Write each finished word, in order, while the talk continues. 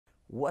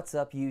What's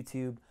up,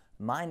 YouTube?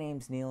 My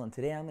name's Neil, and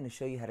today I'm going to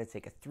show you how to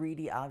take a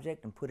 3D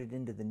object and put it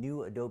into the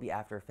new Adobe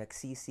After Effects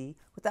CC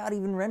without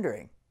even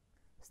rendering.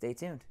 Stay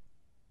tuned.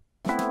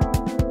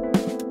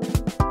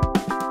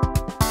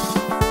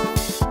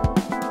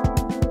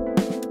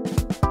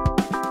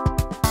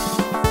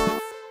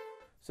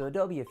 So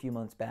Adobe a few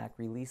months back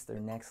released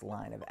their next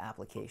line of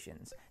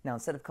applications. Now,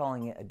 instead of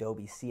calling it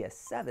Adobe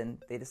CS7,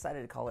 they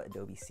decided to call it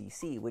Adobe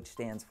CC, which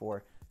stands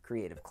for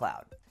Creative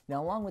Cloud.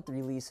 Now, along with the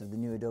release of the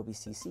new Adobe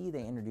CC,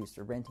 they introduced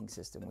a renting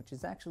system, which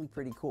is actually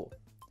pretty cool.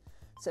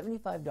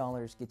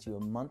 $75 gets you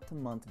a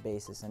month-to-month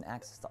basis and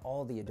access to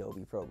all the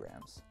Adobe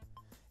programs.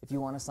 If you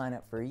want to sign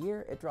up for a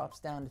year, it drops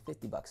down to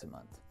 $50 a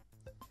month.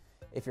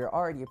 If you're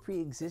already a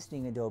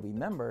pre-existing Adobe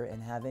member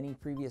and have any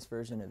previous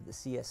version of the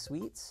CS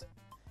suites,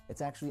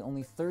 it's actually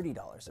only $30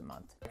 a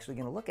month. What we're actually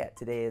going to look at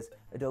today is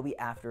Adobe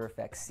After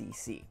Effects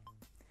CC.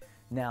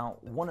 Now,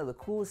 one of the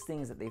coolest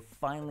things that they've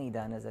finally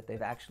done is that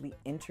they've actually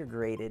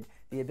integrated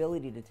the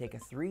ability to take a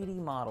 3D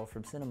model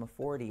from Cinema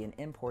 4D and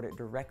import it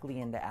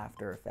directly into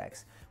After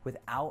Effects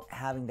without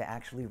having to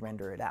actually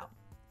render it out.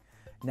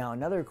 Now,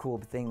 another cool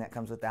thing that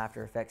comes with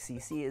After Effects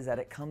CC is that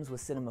it comes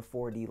with Cinema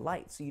 4D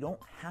Lite, so you don't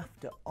have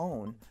to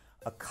own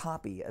a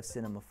copy of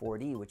Cinema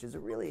 4D, which is a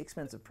really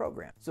expensive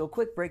program. So a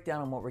quick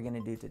breakdown on what we're going to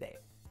do today.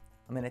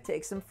 I'm going to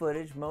take some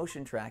footage,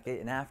 motion track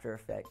it in After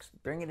Effects,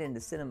 bring it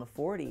into Cinema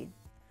 4D.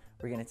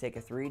 We're going to take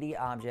a 3D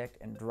object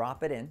and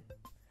drop it in,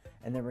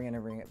 and then we're going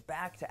to bring it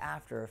back to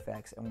After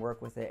Effects and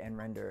work with it and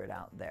render it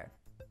out there.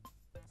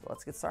 So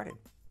let's get started.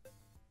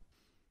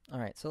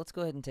 Alright, so let's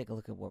go ahead and take a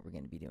look at what we're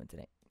going to be doing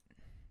today.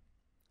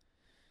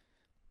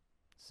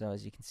 So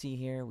as you can see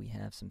here, we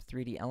have some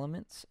 3D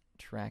elements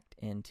tracked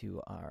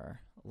into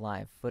our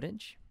live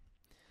footage,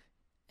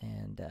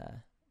 and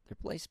they're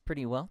placed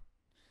pretty well.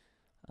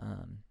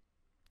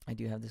 I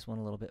do have this one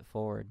a little bit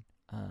forward.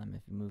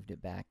 If you moved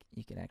it back,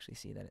 you can actually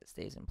see that it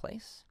stays in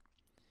place.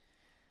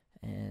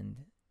 And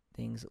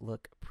things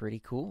look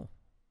pretty cool.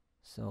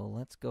 So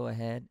let's go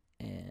ahead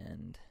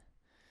and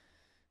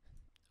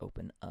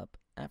open up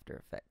After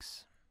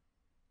Effects.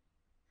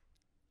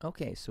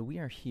 Okay, so we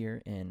are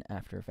here in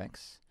After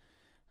Effects.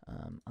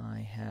 I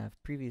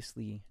have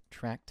previously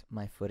tracked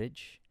my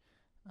footage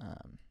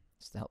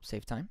just to help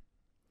save time.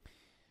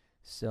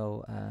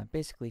 So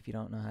basically, if you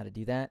don't know how to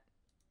do that,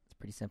 it's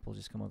pretty simple.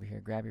 Just come over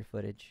here, grab your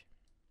footage,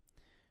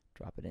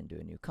 drop it into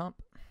a new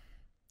comp,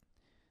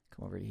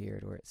 come over here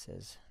to where it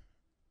says,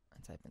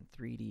 and type in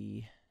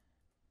 3D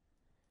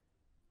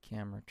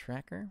camera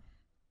tracker,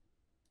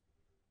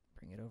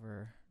 bring it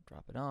over,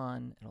 drop it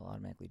on, it'll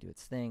automatically do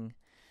its thing,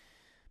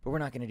 but we're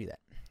not going to do that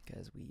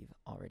because we've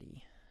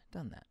already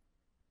done that.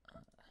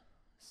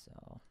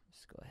 So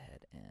just go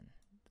ahead and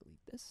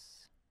delete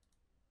this.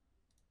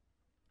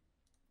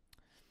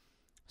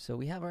 So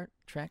we have our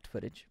tracked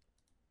footage,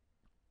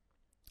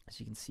 as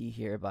you can see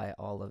here by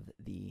all of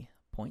the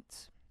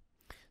points.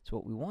 So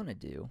what we want to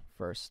do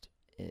first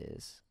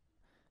is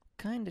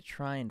kind of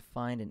try and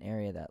find an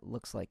area that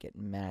looks like it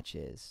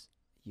matches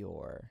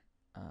your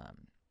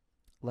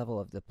level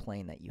of the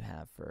plane that you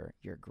have for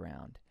your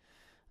ground.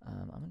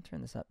 I'm going to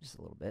turn this up just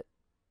a little bit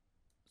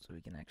so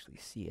we can actually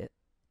see it.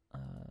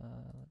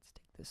 Let's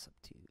take this up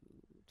to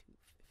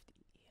 250.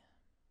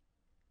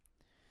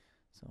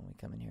 So when we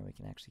come in here, we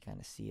can actually kind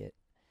of see it.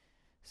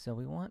 So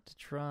we want to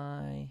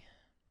try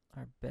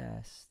our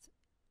best.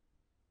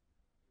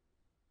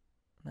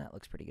 That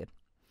looks pretty good.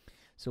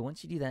 So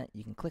once you do that,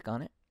 you can click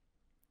on it,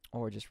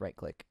 or just right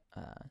click,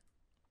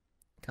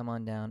 come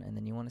on down, and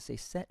then you want to say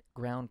set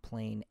ground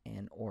plane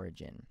and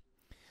origin.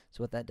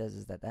 So what that does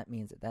is that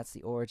means that that's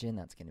the origin,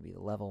 that's going to be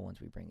the level once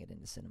we bring it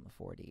into Cinema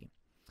 4D.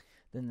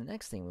 Then the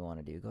next thing we want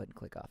to do, go ahead and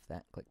click off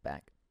that, click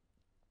back,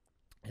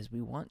 is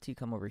we want to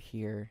come over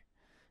here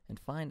and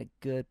find a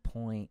good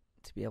point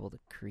to be able to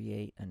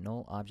create a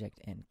null object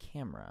and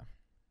camera.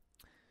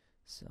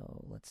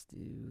 So let's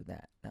do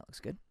that. That looks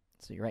good.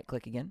 So you right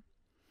click again,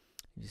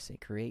 you just say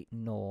create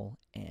null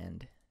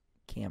and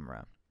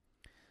camera.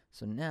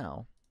 So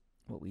now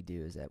what we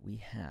do is that we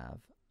have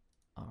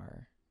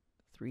our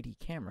 3D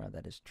camera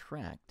that is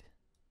tracked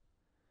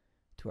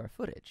to our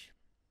footage.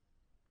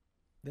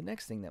 The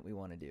next thing that we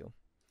want to do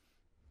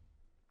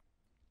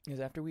is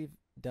after we've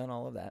done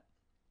all of that,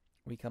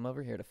 we come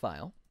over here to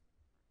File,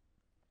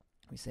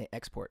 we say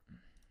Export.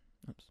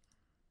 Oops.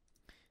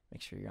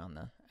 Make sure you're on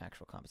the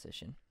actual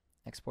composition.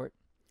 Export.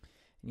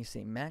 And you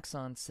say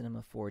Maxon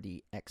Cinema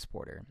 4D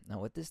Exporter. Now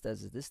what this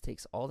does is this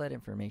takes all that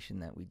information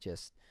that we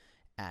just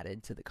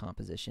added to the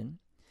composition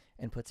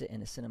and puts it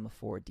in a Cinema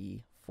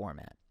 4D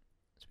format.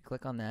 So we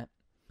click on that.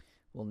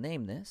 We'll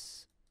name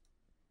this.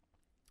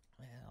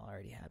 Well, I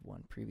already had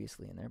one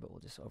previously in there, but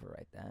we'll just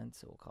overwrite that.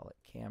 So we'll call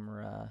it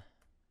Camera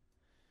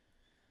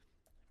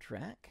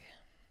Track.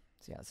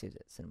 See how it saves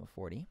it, Cinema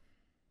 4D.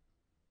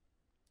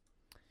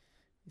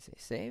 You say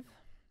Save.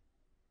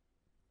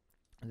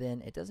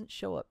 Then it doesn't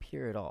show up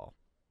here at all.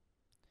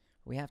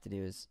 What we have to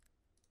do is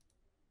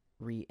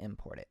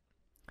re-import it.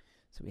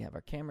 So we have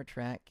our camera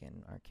track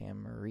and our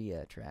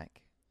Camera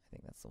track. I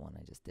think that's the one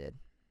I just did.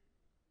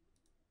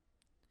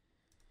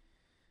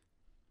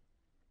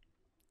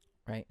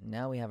 right?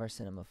 Now we have our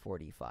Cinema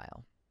 4D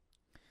file.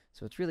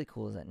 So what's really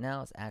cool is that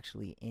now it's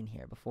actually in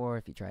here. Before,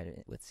 if you tried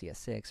it with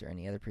CS6 or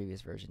any other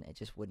previous version, it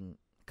just wouldn't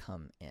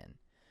come in.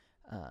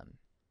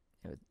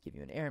 It would give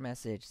you an error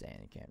message saying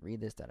you can't read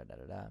this,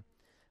 da-da-da-da-da.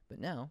 But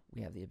now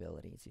we have the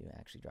ability to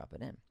actually drop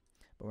it in.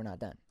 But we're not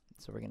done.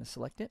 So we're going to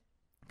select it,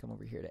 come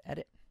over here to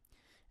Edit,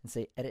 and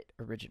say Edit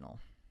Original.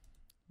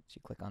 So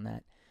you click on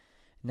that.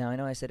 Now I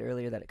know I said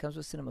earlier that it comes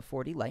with Cinema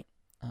 4D Lite.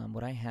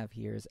 What I have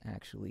here is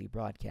actually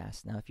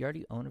Broadcast. Now if you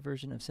already own a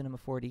version of Cinema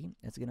 4D,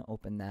 it's going to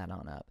open that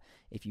on up.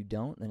 If you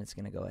don't, then it's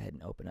going to go ahead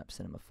and open up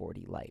Cinema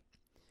 4D Lite.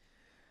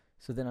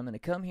 So then I'm going to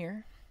come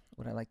here.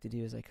 What I like to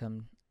do is I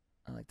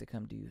like to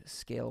come to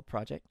Scale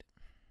Project,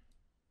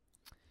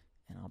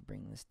 and I'll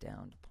bring this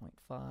down to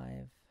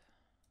 0.5,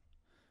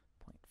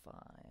 0.5.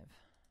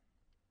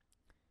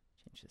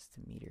 Change this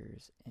to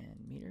meters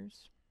and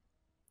meters.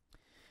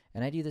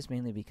 And I do this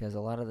mainly because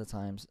a lot of the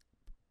times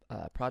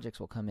projects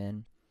will come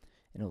in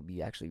and it'll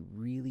be actually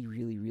really,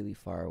 really, really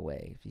far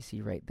away. If you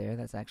see right there,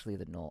 that's actually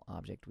the null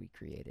object we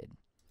created.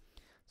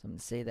 So I'm going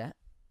to say that.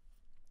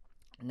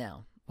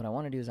 Now, what I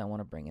want to do is I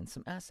want to bring in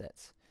some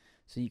assets.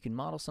 So you can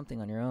model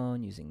something on your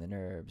own using the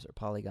NURBS or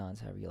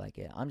polygons, however you like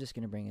it. I'm just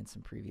going to bring in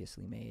some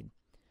previously made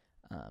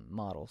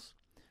models.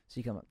 So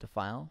you come up to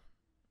File,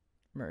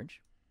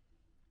 Merge.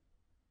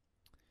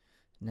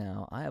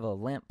 Now, I have a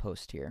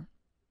lamppost here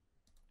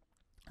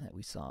that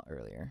we saw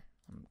earlier.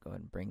 I'm going to go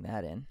ahead and bring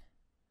that in.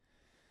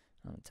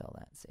 I'm going to tell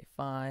that, say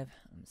 5.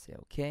 I'm going to say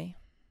OK.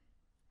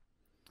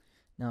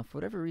 Now, for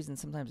whatever reason,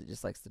 sometimes it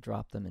just likes to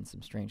drop them in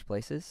some strange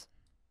places.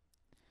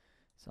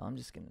 So I'm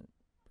just going to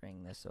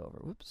bring this over.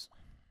 Whoops.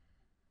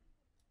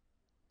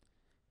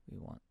 We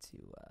want to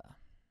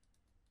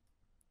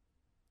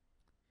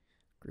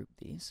group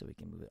these so we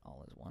can move it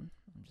all as one.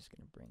 I'm just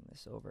going to bring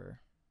this over.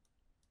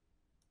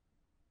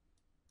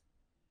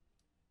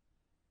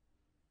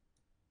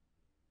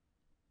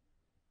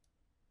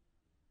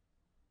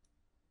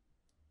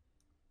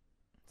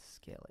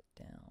 Scale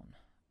it down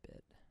a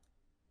bit.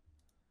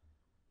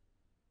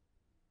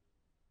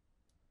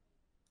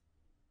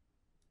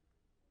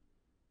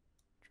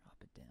 Drop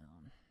it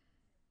down.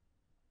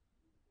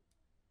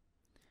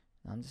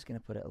 Now I'm just going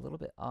to put it a little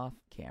bit off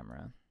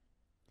camera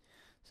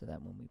so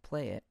that when we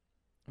play it,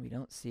 we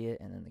don't see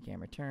it, and then the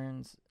camera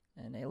turns,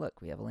 and hey,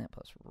 look, we have a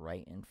lamppost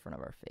right in front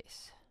of our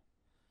face.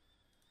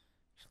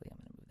 Actually, I'm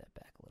going to move that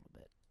back a little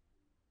bit.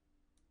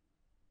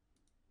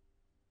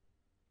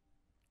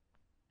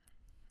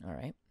 All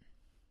right.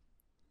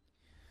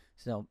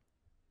 So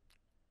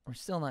we're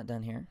still not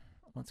done here.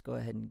 Let's go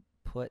ahead and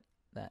put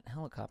that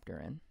helicopter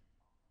in.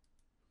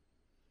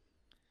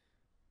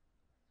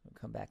 We'll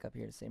come back up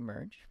here to say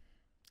merge.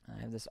 I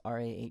have this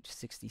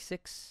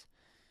RAH66.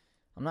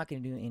 I'm not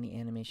going to do any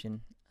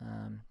animation.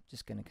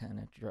 Just going to kind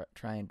of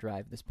try and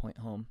drive this point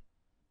home.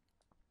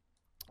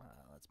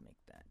 Let's make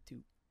that 2.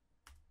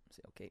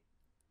 Say OK.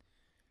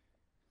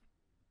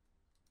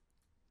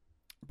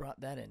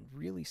 Brought that in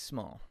really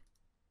small.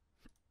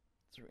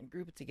 So we're going to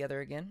group it together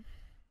again.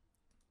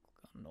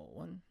 Click on null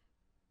 1.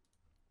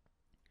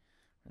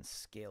 And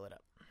scale it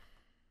up.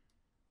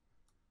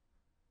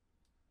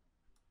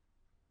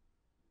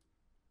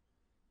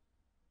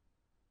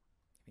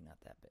 Maybe not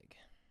that big.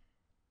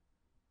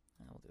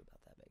 We'll do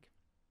about that big.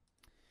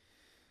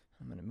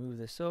 I'm going to move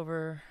this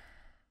over.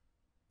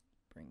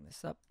 Bring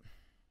this up.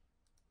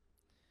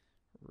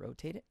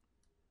 Rotate it.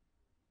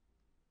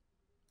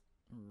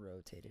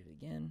 Rotate it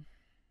again.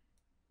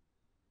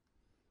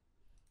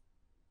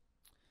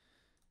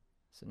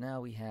 So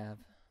now we have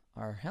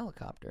our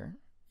helicopter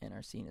in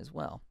our scene as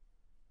well.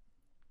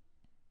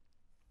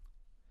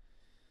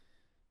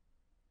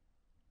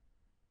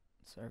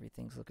 So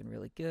everything's looking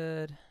really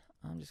good.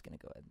 I'm just going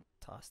to go ahead and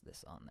toss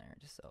this on there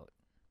just so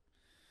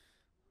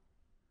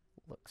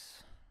it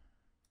looks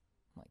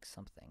like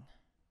something.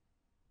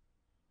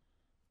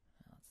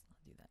 Let's not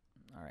do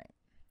that. All right.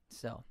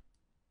 So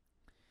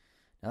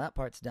now that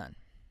part's done.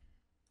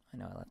 I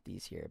know I left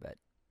these here, but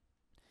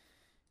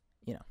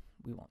you know,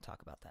 we won't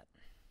talk about that.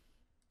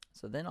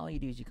 So then all you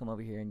do is you come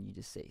over here and you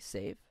just say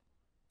save.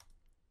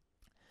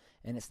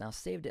 And it's now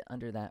saved it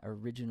under that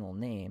original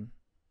name.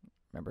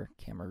 Remember,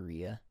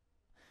 Camarilla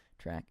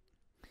track.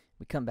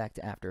 We come back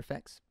to After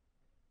Effects.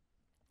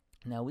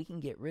 Now we can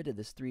get rid of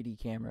this 3D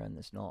camera and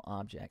this null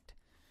object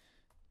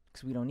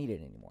because we don't need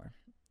it anymore.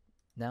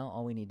 Now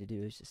all we need to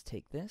do is just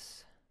take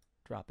this,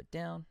 drop it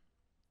down,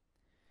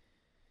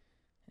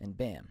 and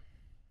bam,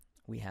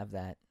 we have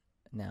that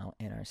now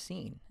in our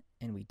scene.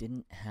 And we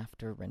didn't have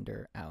to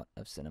render out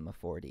of Cinema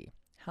 4D.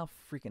 How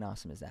freaking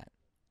awesome is that?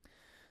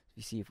 If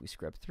you see, if we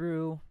scrub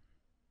through,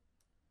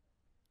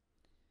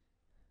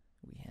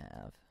 we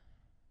have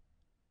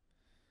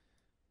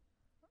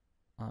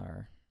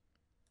our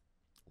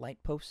light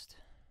post,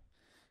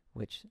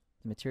 which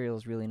the material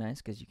is really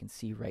nice because you can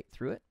see right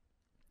through it.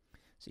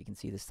 So you can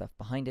see the stuff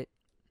behind it.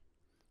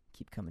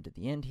 Keep coming to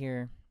the end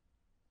here.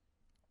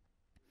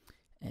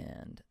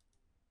 And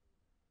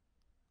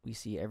we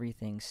see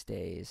everything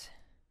stays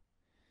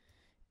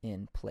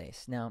in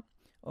place. Now,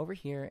 Over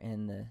here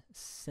in the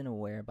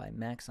Cineware by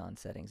Maxon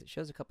settings, it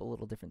shows a couple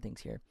little different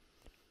things here.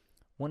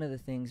 One of the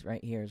things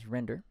right here is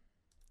render.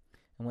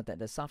 And what that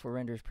does, software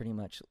render is pretty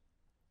much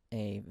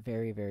a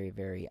very, very,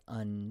 very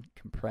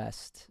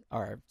uncompressed,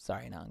 or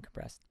sorry, not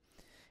uncompressed,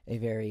 a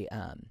very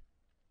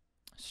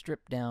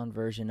stripped down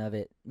version of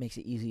it. Makes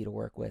it easy to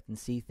work with and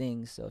see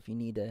things. So if you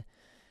need to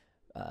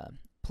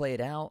play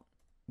it out,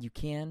 you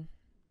can,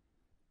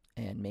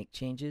 and make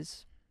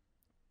changes.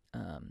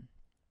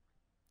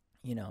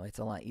 You know, it's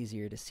a lot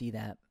easier to see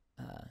that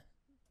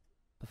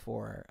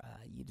before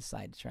you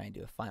decide to try and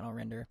do a final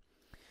render.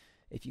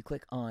 If you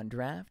click on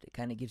draft, it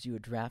kind of gives you a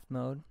draft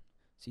mode.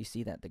 So you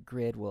see that the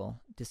grid will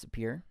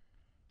disappear.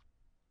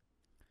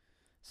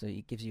 So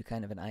it gives you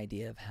kind of an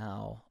idea of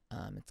how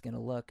it's going to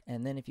look.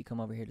 And then if you come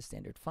over here to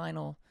standard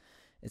final,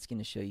 it's going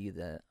to show you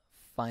the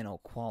final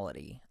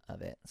quality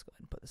of it. Let's go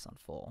ahead and put this on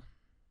full.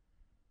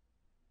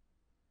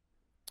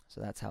 So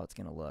that's how it's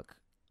going to look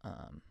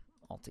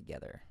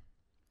altogether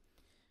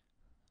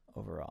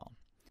overall.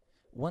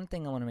 One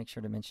thing I want to make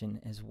sure to mention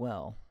as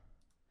well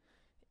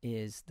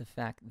is the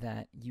fact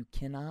that you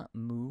cannot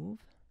move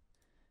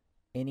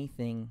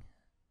anything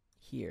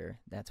here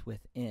that's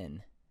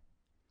within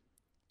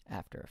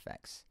After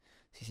Effects.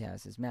 So you see how it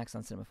says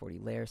Maxon Cinema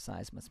 4D layer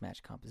size must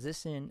match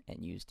composition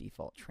and use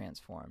default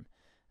transform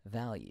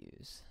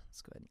values.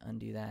 Let's go ahead and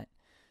undo that.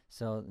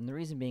 So and the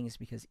reason being is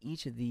because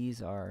each of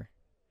these are,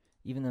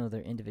 even though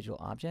they're individual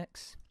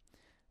objects,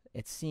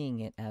 it's seeing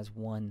it as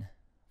one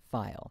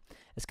file.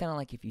 It's kind of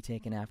like if you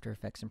take an After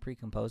Effects and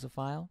pre-compose a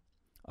file,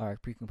 or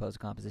pre-compose a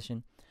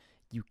composition,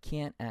 you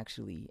can't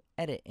actually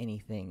edit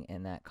anything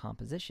in that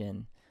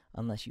composition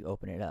unless you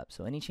open it up.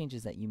 So any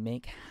changes that you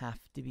make have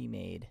to be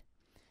made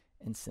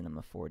in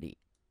Cinema 4D.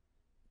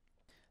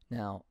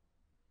 Now,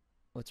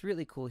 what's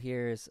really cool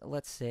here is,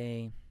 let's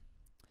say,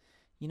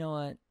 you know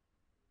what,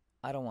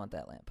 I don't want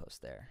that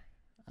lamppost there.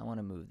 I want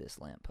to move this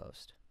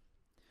lamppost.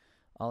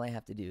 All I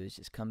have to do is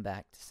just come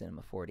back to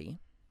Cinema 4D.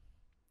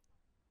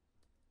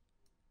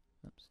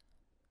 Oops.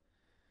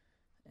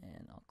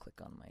 And I'll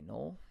click on my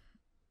null.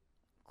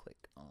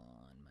 Click on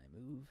my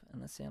move.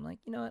 And let's say I'm like,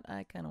 you know what,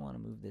 I kind of want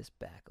to move this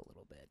back a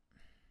little bit.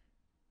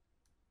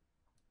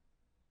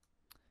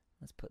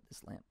 Let's put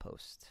this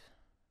lamppost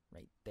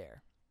right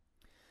there.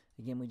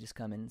 Again, we just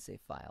come in and say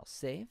File,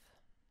 Save.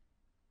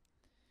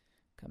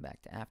 Come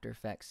back to After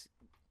Effects.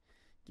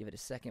 Give it a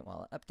second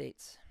while it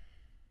updates.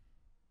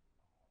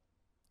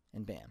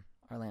 And bam,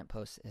 our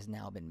lamppost has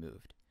now been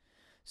moved.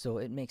 So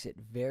it makes it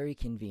very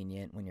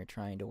convenient when you're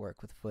trying to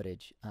work with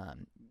footage.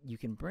 You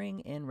can bring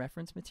in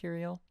reference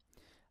material,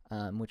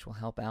 which will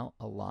help out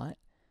a lot.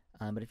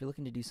 But if you're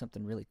looking to do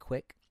something really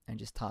quick and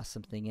just toss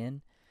something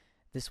in,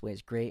 this way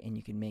is great, and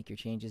you can make your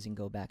changes and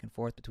go back and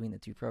forth between the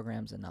two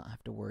programs and not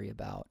have to worry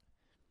about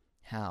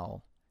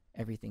how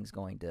everything's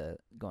going to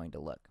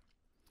look.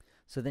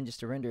 So then just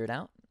to render it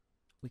out,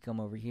 we come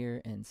over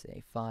here and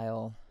say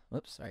File,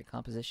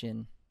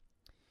 Composition,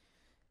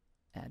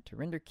 Add to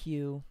Render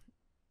Queue.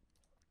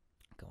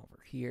 Go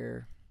over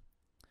here.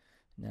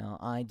 Now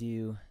I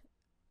do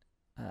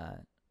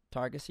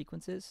Targa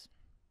sequences.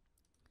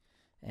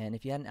 And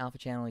if you had an alpha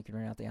channel, you can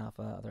run out the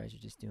alpha. Otherwise,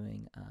 you're just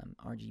doing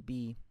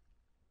RGB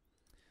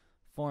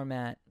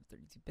format,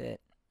 32-bit.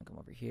 I'll come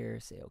over here,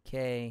 say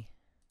OK.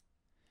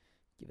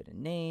 Give it a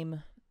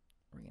name.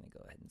 We're going to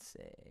go ahead and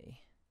say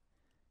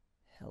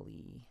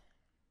Heli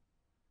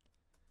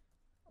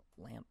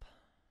Lamp.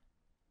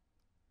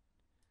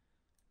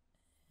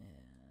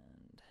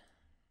 And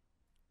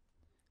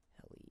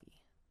Heli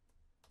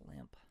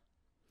Lamp.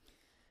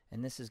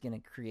 And this is going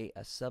to create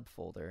a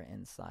subfolder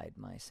inside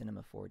my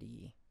Cinema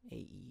 4D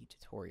AE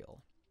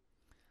tutorial.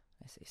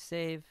 I say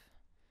save,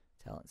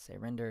 tell it say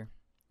render,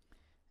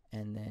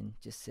 and then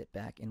just sit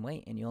back and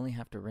wait, and you only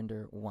have to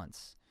render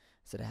once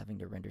instead of having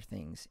to render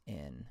things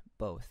in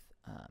both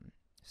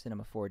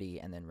Cinema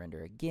 4D and then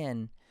render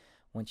again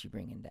once you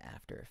bring into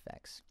After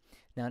Effects.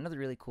 Now another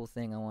really cool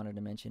thing I wanted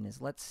to mention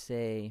is, let's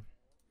say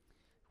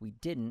we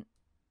didn't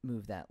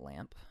move that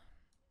lamp.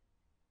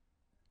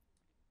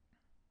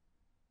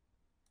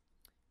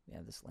 We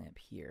have this lamp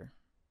here,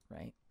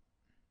 right?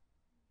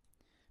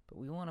 But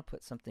we want to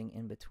put something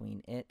in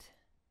between it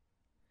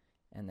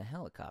and the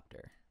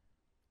helicopter.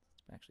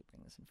 Let's actually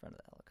bring this in front of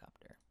the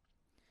helicopter.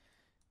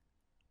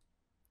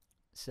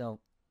 So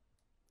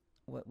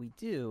what we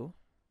do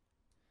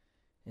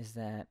is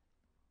that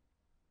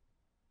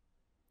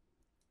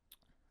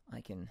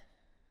we'll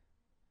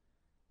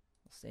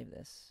save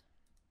this.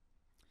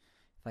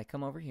 If I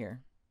come over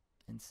here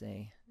and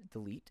say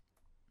delete,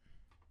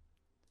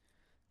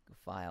 go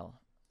File,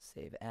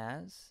 Save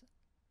As,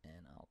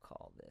 and I'll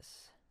call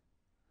this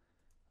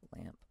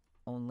lamp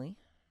only,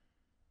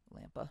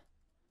 lampa,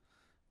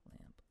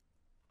 lamp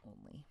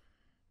only.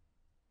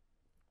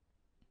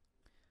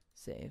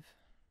 Save.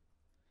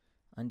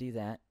 Undo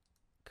that.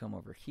 Come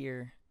over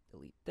here,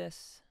 delete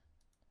this.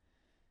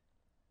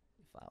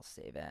 File,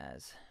 Save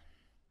As,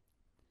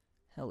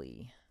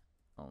 Heli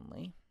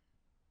only.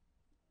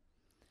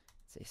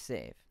 Say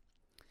save.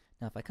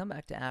 Now if I come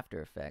back to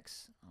After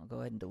Effects, I'll go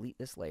ahead and delete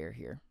this layer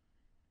here.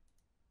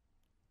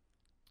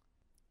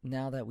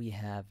 now that we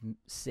have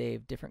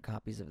saved different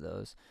copies of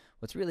those,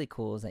 what's really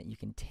cool is that you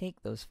can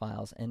take those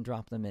files and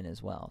drop them in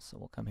as well. So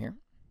we'll come here,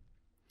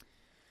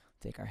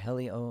 take our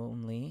heli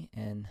only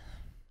and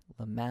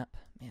the map.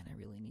 Man, I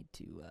really need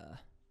to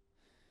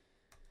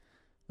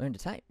learn to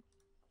type.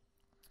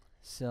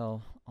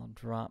 So I'll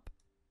drop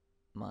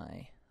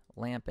my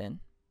lamp in.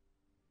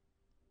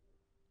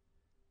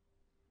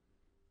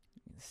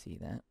 You can see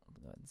that.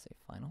 I'll go ahead and say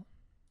final.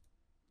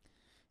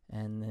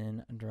 And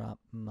then drop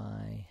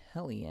my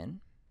heli in.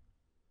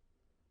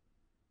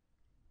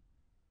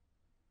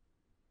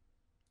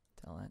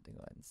 Tell that to go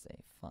ahead and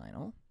say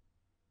final.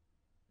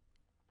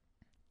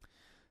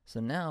 So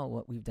now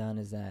what we've done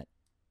is that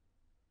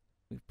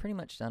we've pretty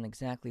much done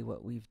exactly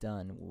what we've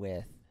done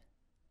with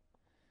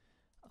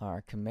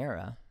our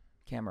camera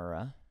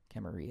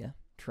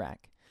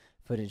track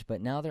footage,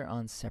 but now they're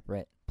on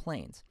separate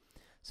planes.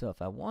 So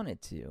if I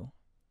wanted to,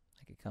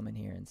 I could come in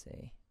here and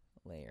say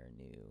layer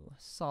new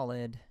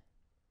solid.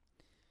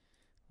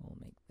 We'll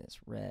make this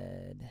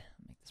red,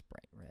 make this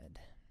bright red.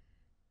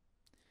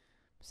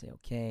 Say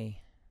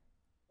OK.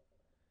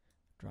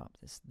 Drop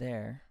this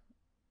there.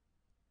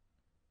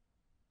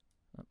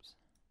 Oops.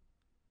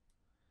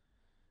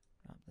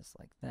 Drop this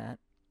like that.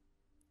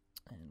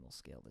 And we'll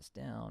scale this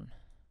down.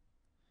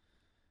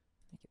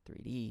 Make it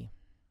 3D.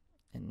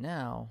 And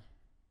now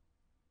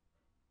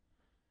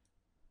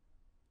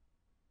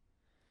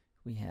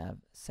we have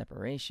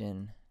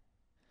separation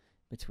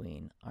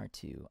between our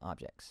two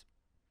objects.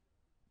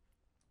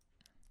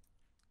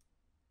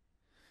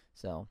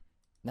 So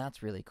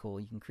that's really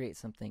cool. You can create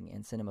something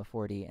in Cinema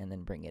 4D and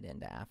then bring it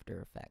into After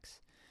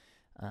Effects.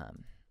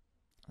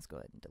 Let's go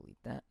ahead and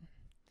delete that.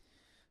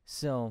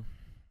 So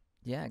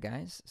yeah,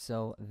 guys,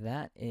 so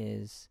that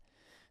is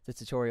the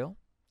tutorial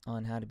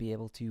on how to be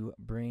able to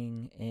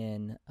bring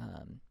in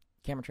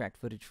camera tracked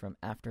footage from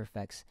After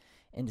Effects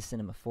into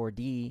Cinema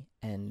 4D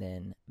and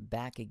then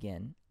back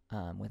again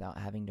without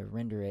having to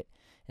render it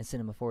in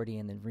Cinema 4D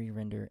and then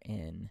re-render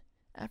in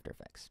After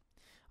Effects.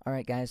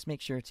 Alright guys,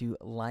 make sure to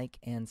like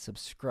and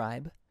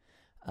subscribe.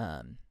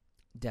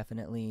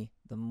 Definitely,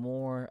 the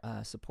more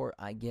support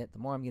I get, the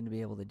more I'm going to be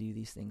able to do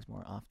these things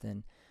more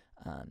often.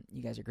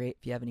 You guys are great.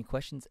 If you have any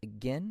questions,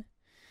 again,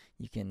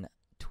 you can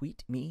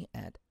tweet me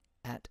at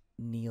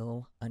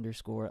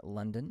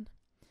Neil_London.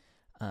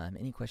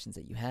 Any questions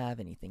that you have,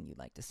 anything you'd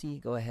like to see,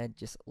 go ahead,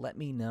 just let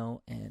me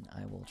know, and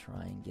I will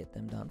try and get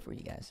them done for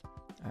you guys.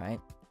 All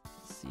right,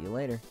 see you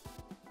later.